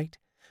of the night?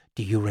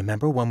 Do you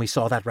remember when we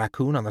saw that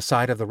raccoon on the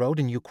side of the road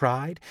and you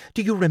cried?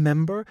 Do you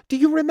remember? Do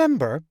you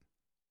remember?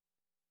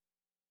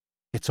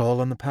 It's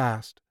all in the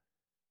past.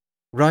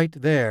 Right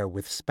there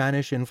with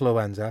Spanish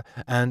influenza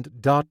and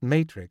dot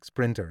matrix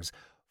printers,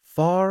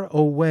 far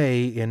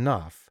away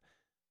enough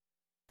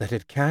that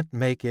it can't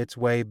make its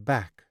way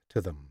back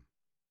to them.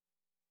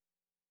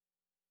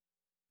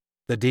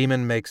 The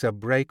demon makes a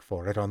break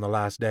for it on the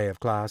last day of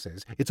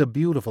classes. It's a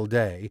beautiful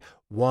day,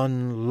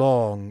 one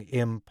long,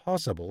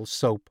 impossible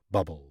soap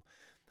bubble.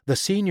 The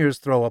seniors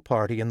throw a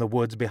party in the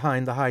woods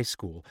behind the high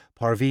school.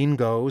 Parveen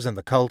goes, and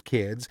the cult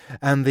kids,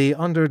 and the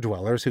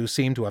underdwellers who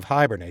seem to have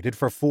hibernated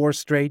for 4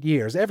 straight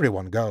years.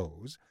 Everyone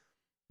goes.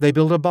 They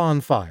build a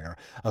bonfire,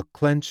 a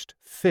clenched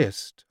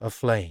fist of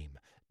flame.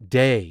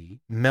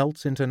 Day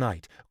melts into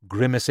night.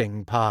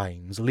 Grimacing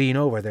pines lean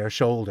over their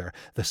shoulder.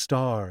 The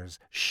stars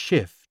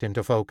shift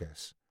into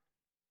focus.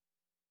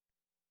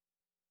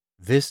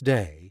 This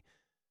day,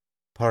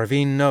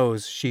 Parveen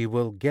knows she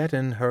will get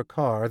in her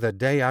car the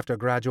day after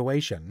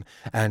graduation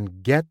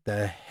and get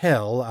the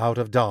hell out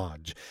of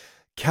Dodge.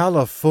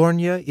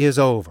 California is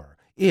over.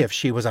 If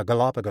she was a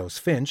Galapagos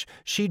finch,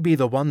 she'd be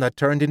the one that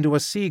turned into a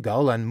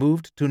seagull and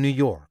moved to New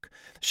York.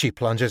 She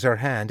plunges her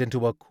hand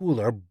into a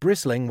cooler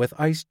bristling with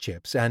ice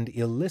chips and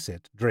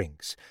illicit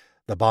drinks.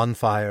 The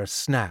bonfire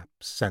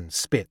snaps and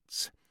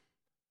spits.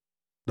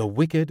 The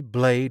wicked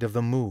blade of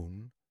the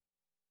moon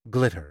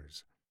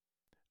glitters.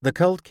 The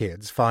cult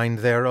kids find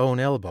their own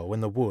elbow in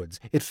the woods.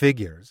 It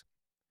figures.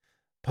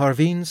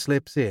 Parveen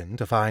slips in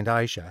to find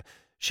Aisha.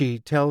 She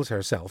tells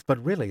herself,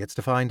 but really it's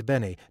to find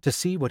Benny, to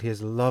see what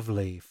his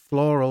lovely,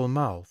 floral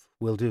mouth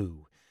will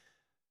do.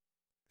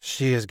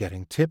 She is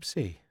getting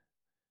tipsy.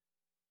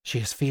 She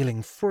is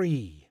feeling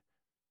free.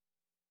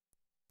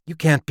 "You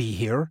can't be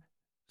here,"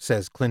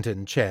 says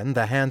Clinton Chen,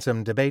 the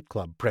handsome debate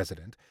club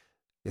president.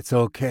 "It's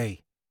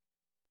okay,"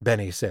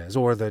 Benny says,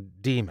 or the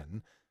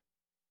demon.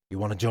 "You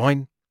want to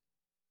join?"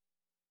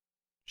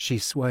 She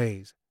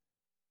sways.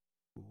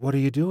 "What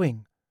are you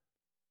doing?"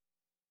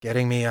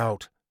 "Getting me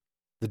out,"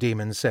 the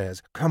demon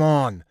says. "Come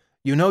on.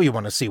 You know you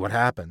want to see what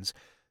happens."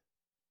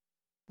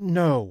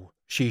 "No,"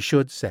 she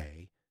should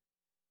say.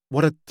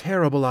 "What a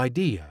terrible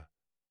idea,"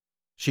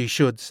 she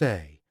should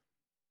say.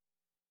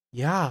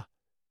 "Yeah,"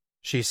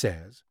 she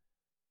says.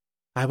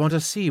 "I want to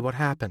see what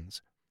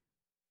happens."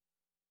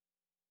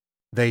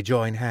 They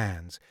join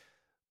hands,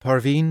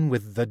 Parveen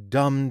with the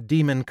dumb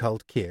demon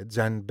cult kids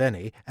and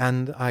Benny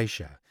and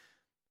Aisha.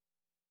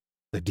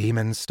 The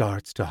demon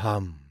starts to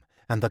hum,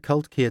 and the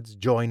cult kids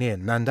join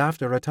in, and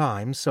after a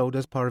time so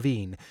does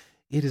Parveen.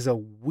 It is a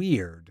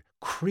weird,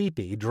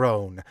 creepy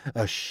drone,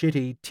 a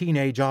shitty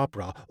teenage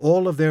opera,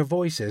 all of their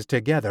voices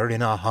together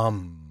in a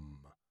hum.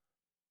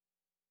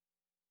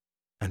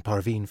 And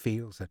Parveen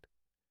feels it.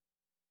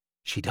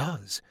 She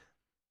does.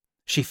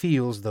 She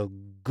feels the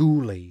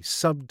ghouly,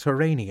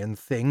 subterranean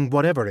thing,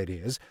 whatever it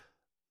is,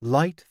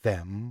 light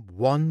them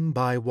one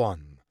by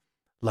one,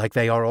 like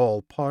they are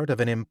all part of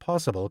an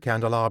impossible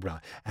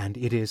candelabra, and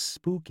it is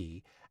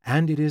spooky,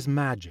 and it is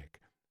magic.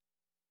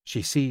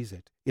 She sees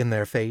it in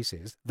their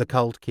faces, the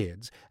cult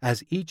kids,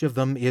 as each of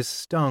them is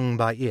stung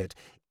by it,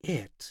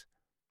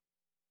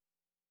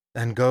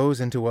 and goes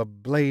into a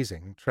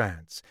blazing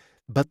trance.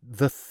 But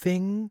the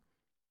thing,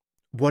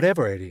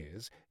 whatever it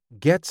is,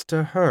 gets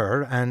to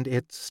her and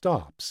it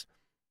stops.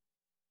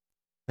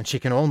 And she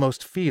can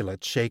almost feel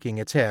it shaking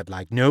its head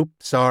like, "Nope,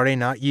 sorry,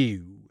 not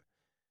you."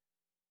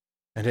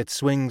 And it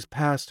swings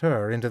past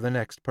her into the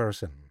next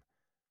person.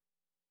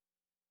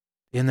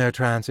 In their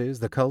trances,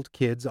 the cult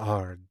kids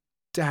are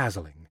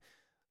dazzling.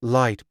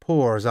 Light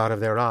pours out of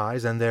their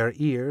eyes and their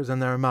ears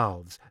and their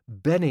mouths.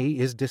 Benny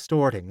is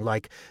distorting,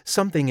 like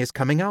something is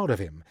coming out of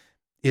him,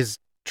 is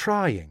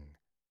trying.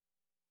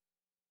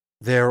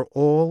 They're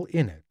all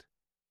in it.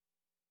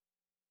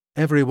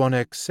 Everyone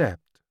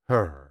except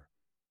her.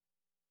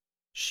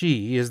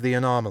 She is the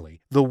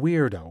anomaly, the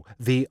weirdo,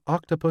 the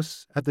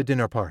octopus at the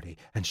dinner party,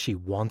 and she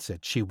wants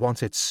it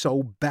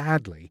so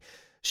badly.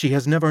 She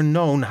has never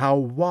known how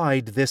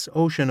wide this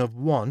ocean of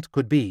want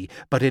could be,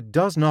 but it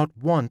does not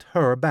want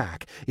her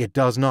back. It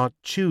does not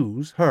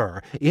choose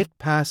her. It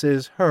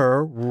passes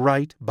her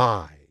right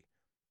by.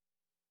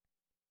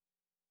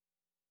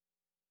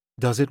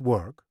 Does it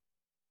work?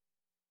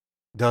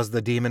 Does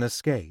the demon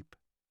escape?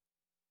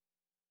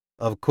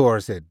 Of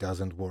course it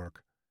doesn't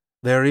work.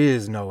 There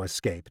is no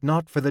escape,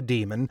 not for the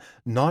demon,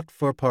 not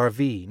for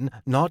Parveen,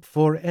 not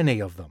for any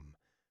of them.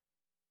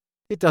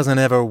 It doesn't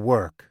ever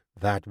work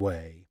that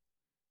way.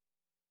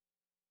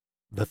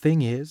 The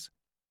thing is,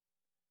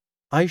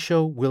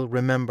 Aisha will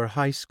remember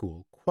high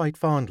school quite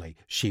fondly.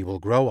 She will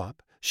grow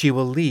up. She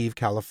will leave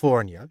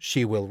California.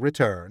 She will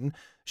return.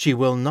 She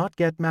will not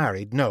get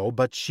married, no,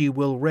 but she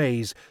will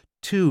raise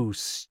 2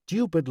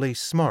 stupidly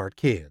smart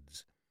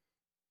kids.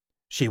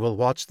 She will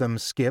watch them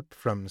skip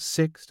from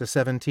 6 to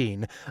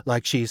 17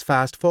 like she's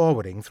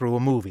fast-forwarding through a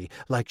movie,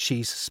 like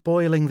she's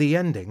spoiling the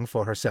ending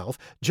for herself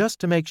just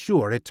to make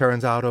sure it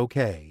turns out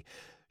okay.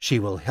 She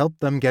will help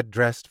them get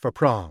dressed for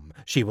prom.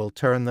 She will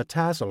turn the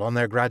tassel on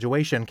their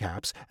graduation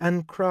caps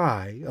and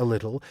cry a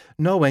little,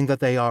 knowing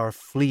that they are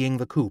fleeing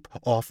the coop,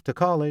 off to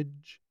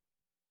college.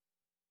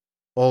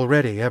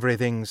 Already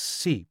everything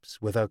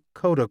seeps with a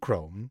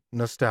Kodachrome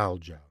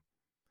nostalgia.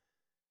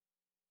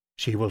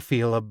 She will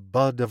feel a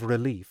bud of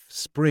relief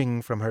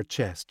spring from her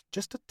chest,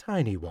 just a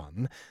tiny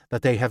one,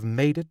 that they have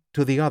made it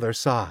to the other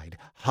side.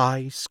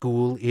 High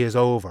school is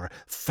over.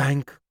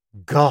 Thank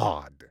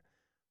God!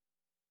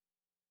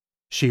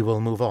 She will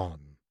move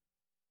on.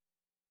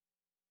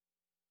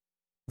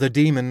 The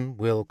demon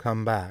will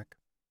come back,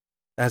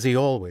 as he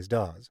always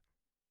does.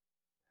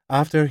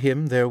 After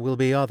him there will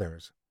be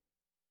others.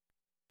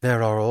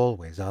 There are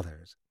always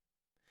others.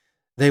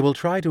 They will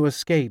try to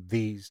escape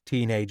these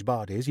teenage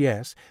bodies,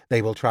 yes.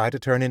 They will try to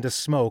turn into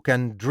smoke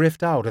and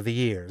drift out of the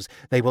ears.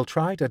 They will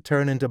try to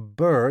turn into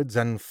birds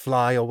and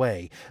fly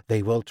away.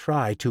 They will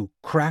try to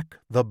crack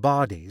the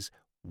bodies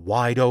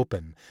wide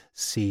open.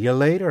 See you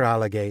later,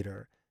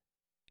 alligator.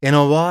 In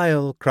a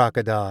while,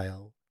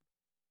 crocodile.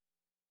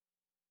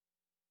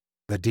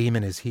 The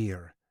demon is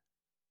here.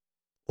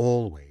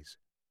 Always.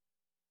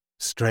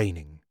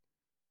 Straining.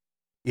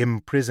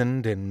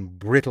 Imprisoned in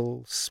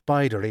brittle,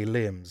 spidery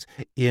limbs,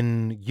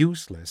 in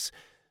useless,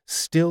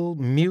 still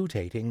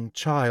mutating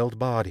child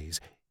bodies.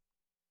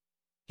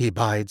 He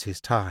bides his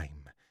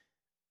time.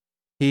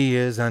 He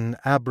is an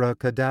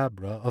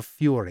abracadabra of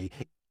fury,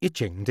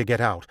 itching to get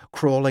out,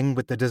 crawling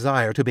with the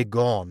desire to be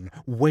gone,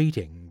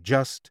 waiting,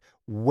 just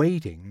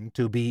waiting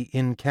to be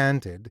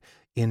incanted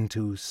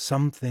into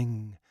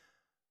something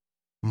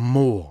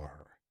more.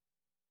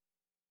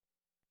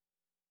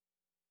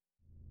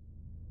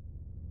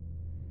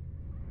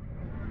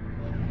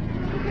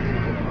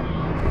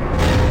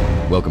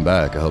 Welcome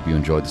back. I hope you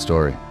enjoyed the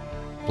story.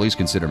 Please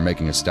consider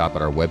making a stop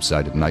at our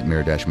website at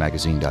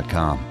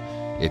nightmare-magazine.com.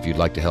 If you'd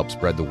like to help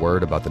spread the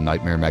word about the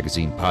Nightmare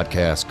Magazine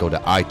podcast, go to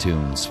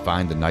iTunes,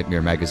 find the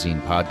Nightmare Magazine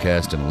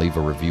podcast, and leave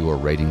a review or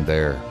rating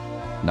there.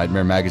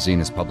 Nightmare Magazine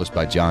is published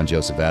by John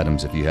Joseph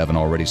Adams. If you haven't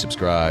already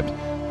subscribed,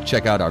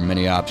 check out our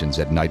many options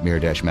at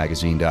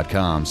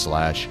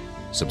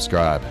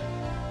nightmare-magazine.com/subscribe.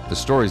 The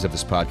stories of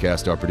this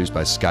podcast are produced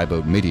by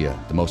Skyboat Media,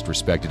 the most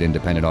respected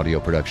independent audio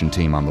production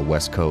team on the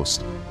West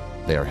Coast.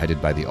 They are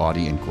headed by the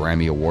Audie and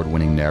Grammy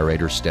Award-winning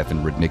narrators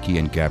Stefan Rudnicki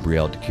and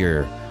Gabrielle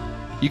DeCure.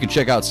 You can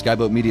check out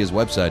Skyboat Media's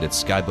website at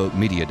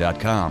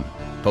skyboatmedia.com.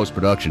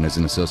 Post-production is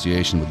in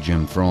association with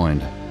Jim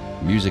Freund.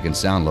 Music and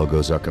sound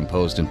logos are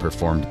composed and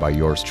performed by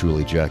yours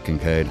truly, Jack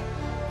Kincaid.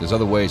 There's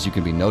other ways you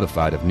can be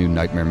notified of new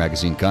Nightmare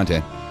Magazine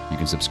content. You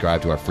can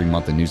subscribe to our free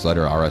monthly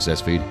newsletter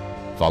RSS feed,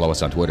 follow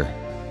us on Twitter,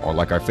 or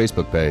like our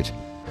Facebook page.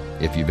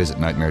 If you visit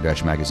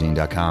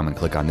nightmare-magazine.com and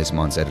click on this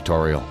month's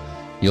editorial,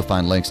 you'll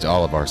find links to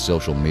all of our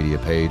social media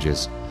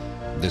pages.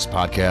 This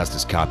podcast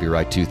is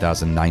copyright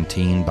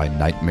 2019 by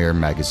Nightmare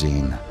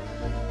Magazine.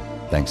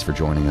 Thanks for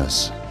joining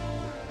us.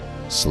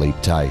 Sleep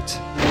tight.